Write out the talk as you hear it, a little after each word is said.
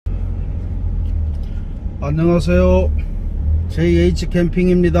안녕하세요, JH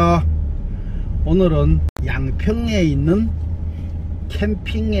캠핑입니다. 오늘은 양평에 있는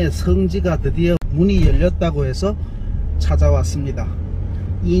캠핑의 성지가 드디어 문이 열렸다고 해서 찾아왔습니다.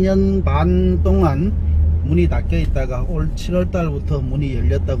 2년 반 동안 문이 닫혀 있다가 올 7월달부터 문이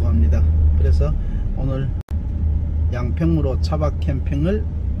열렸다고 합니다. 그래서 오늘 양평으로 차박 캠핑을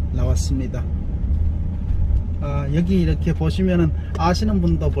나왔습니다. 여기 이렇게 보시면은 아시는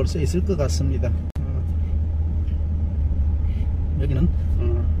분도 벌써 있을 것 같습니다. 여기는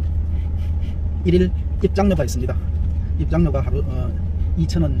 1일 입장료가 있습니다. 입장료가 하루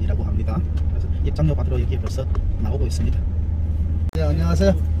 2,000원이라고 합니다. 그래서 입장료 받으러 여기 벌써 나오고 있습니다. 네,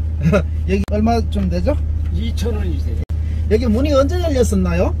 안녕하세요. 여기 얼마쯤 되죠? 2,000원이세요. 여기 문이 언제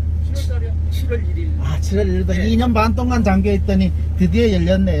열렸었나요? 7월 1일. 7월 1일. 네. 2년 반 동안 잠겨 있더니 드디어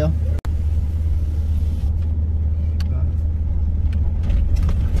열렸네요.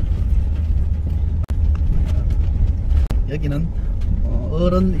 여기는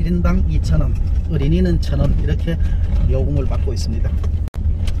어른 1인당 2,000원, 어린이는 1,000원 이렇게 요금을 받고 있습니다.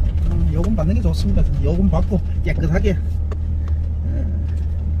 요금 받는 게 좋습니다. 요금 받고 깨끗하게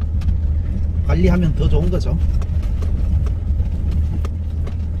관리하면 더 좋은 거죠.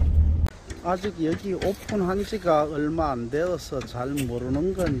 아직 여기 오픈한 지가 얼마 안 되어서 잘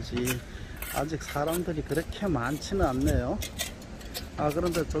모르는 건지 아직 사람들이 그렇게 많지는 않네요.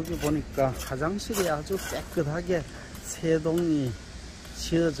 그런데 저기 보니까 화장실이 아주 깨끗하게 세 동이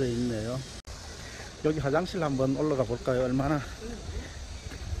지어져 있네요. 여기 화장실 한번 올라가 볼까요? 얼마나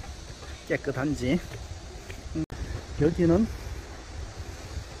깨끗한지. 여기는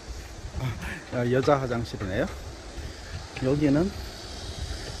여자 화장실이네요. 여기는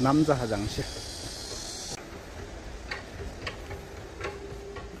남자 화장실.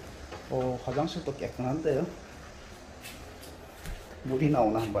 화장실도 깨끗한데요. 물이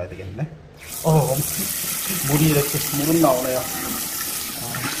나오나 한번 봐야 되겠네. 물이 이렇게 물은 나오네요.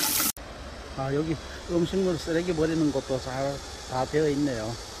 여기 음식물 쓰레기 버리는 것도 다 되어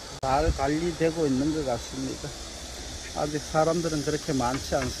있네요. 잘 관리되고 있는 것 같습니다. 아직 사람들은 그렇게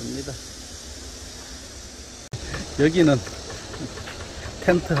많지 않습니다. 여기는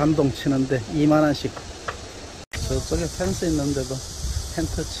텐트 한 동 치는데 2만원씩. 저쪽에 펜스 있는데도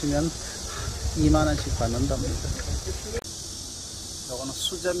텐트 치면 2만원씩 받는답니다. 요거는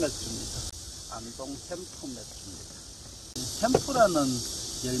수제 맥주입니다. 안동 햄프 맥주입니다. 햄프라는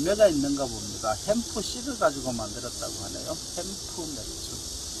열매가 있는가 봅니다. 햄프 씨를 가지고 만들었다고 하네요. 햄프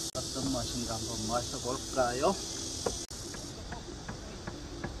맥주. 어떤 맛인가 한번 마셔볼까요?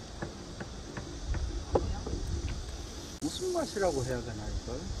 무슨 맛이라고 해야 되나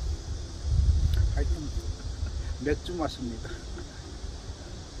이걸? 하여튼 맥주 맛입니다.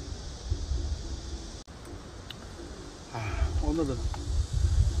 오늘은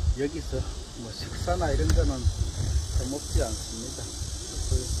여기서 뭐 식사나 이런 거는 더 먹지 않습니다.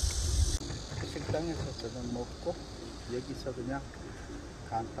 식당에서 저녁 먹고 여기서 그냥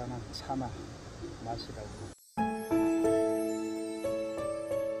간단한 차나 마시라고.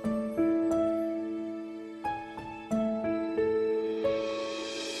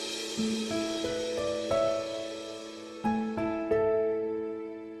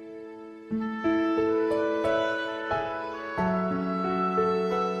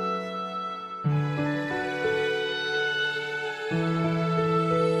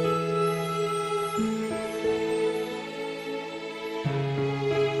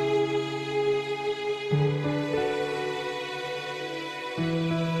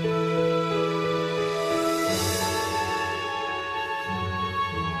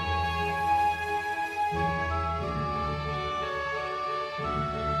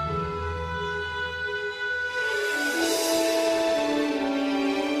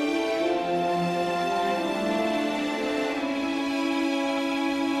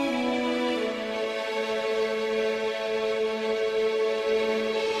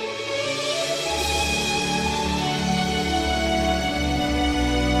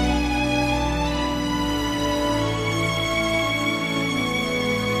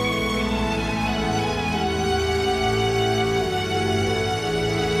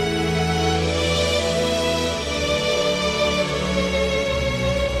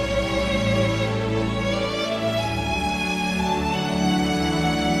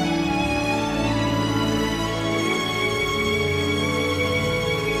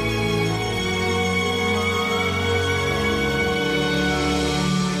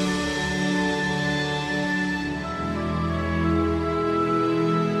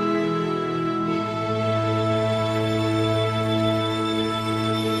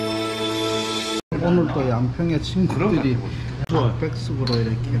 오늘도 양평의 친구들이 백숙으로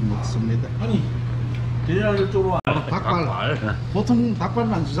이렇게 먹습니다. 아니 미네랄 쪽으로 닭발. 보통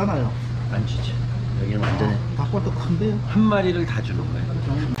닭발은 안 주잖아요. 안 주지. 여기는 완전히 닭발도 큰데요? 한 마리를 다 주는 거예요.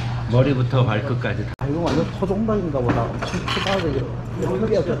 머리부터 발끝까지 다. 아, 이거 완전 토종닭인가 보다. 엄청 크다.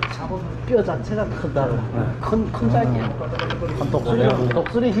 뼈 자체가 크다. 큰 닭이야.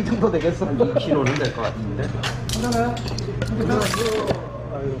 독수리 이 정도 되겠어. 2kg는 될 것 같은데. 괜찮아요?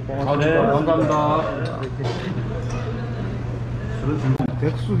 아, 네, 감사합니다.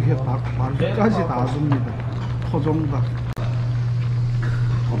 백숙에 발까지 다 줍니다. 토종닭.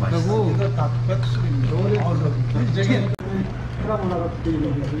 맛있어. 이거 다 백숙입니다. 저기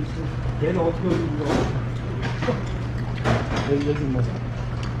얘는 어떻게 올리죠? 여기 뭐.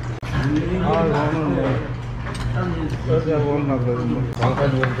 오늘 뭐. 어제 올라 그러면 광산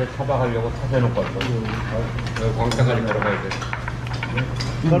이제 차박하려고 차 세놓고 왔어. 여기 광산까지 걸어가야 돼.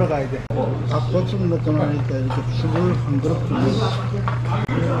 걸어가야 돼. 닭고추 넣고 나니까 이렇게 죽을 한 그릇 주고.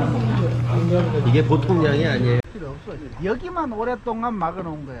 이게 보통 양이 아니에요. 필요 없어. 여기만 오랫동안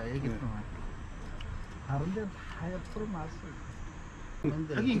막아놓은 거야. 여기 동안. 다른 데는 다 옆으로 놨어.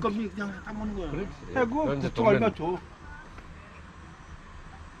 자기 인건비 그냥 따먹는 거야. 해고 해고 보통 얼마 줘?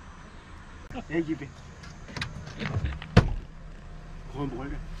 애기배. 그거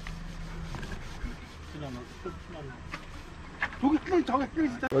먹을래? 저기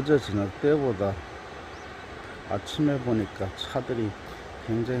진짜. 어제 저녁 때보다 아침에 보니까 차들이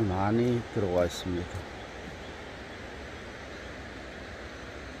굉장히 많이 들어와 있습니다.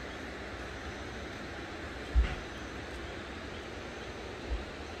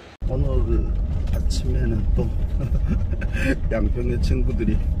 오늘 아침에는 또 양평의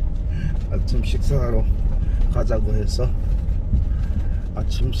친구들이 아침 식사하러 가자고 해서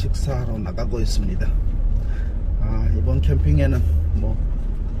아침 식사하러 나가고 있습니다. 이번 캠핑에는 뭐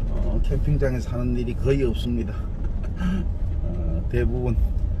캠핑장에서 하는 일이 거의 없습니다. 대부분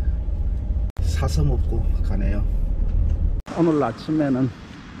사서 먹고 가네요. 오늘 아침에는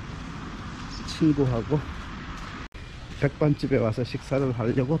친구하고 백반집에 와서 식사를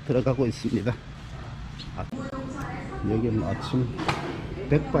하려고 들어가고 있습니다. 여기는 아침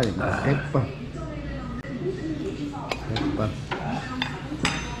백반입니다. 백반.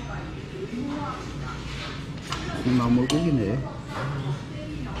 나물고기네요.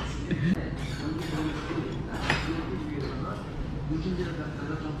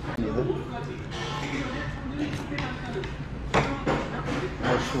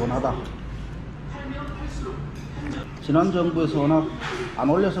 시원하다. 지난 정부에서 워낙 안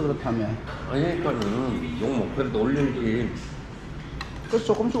올려서 그렇다며. 그러니까는 욕 목표도 올리지. 그래서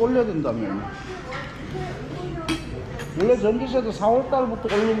조금씩 올려야 된다며. 원래 전기세도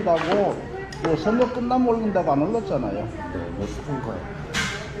 4월달부터 올린다고, 뭐 선거 끝나면 올린다고 안 올렸잖아요. 못 산 거야.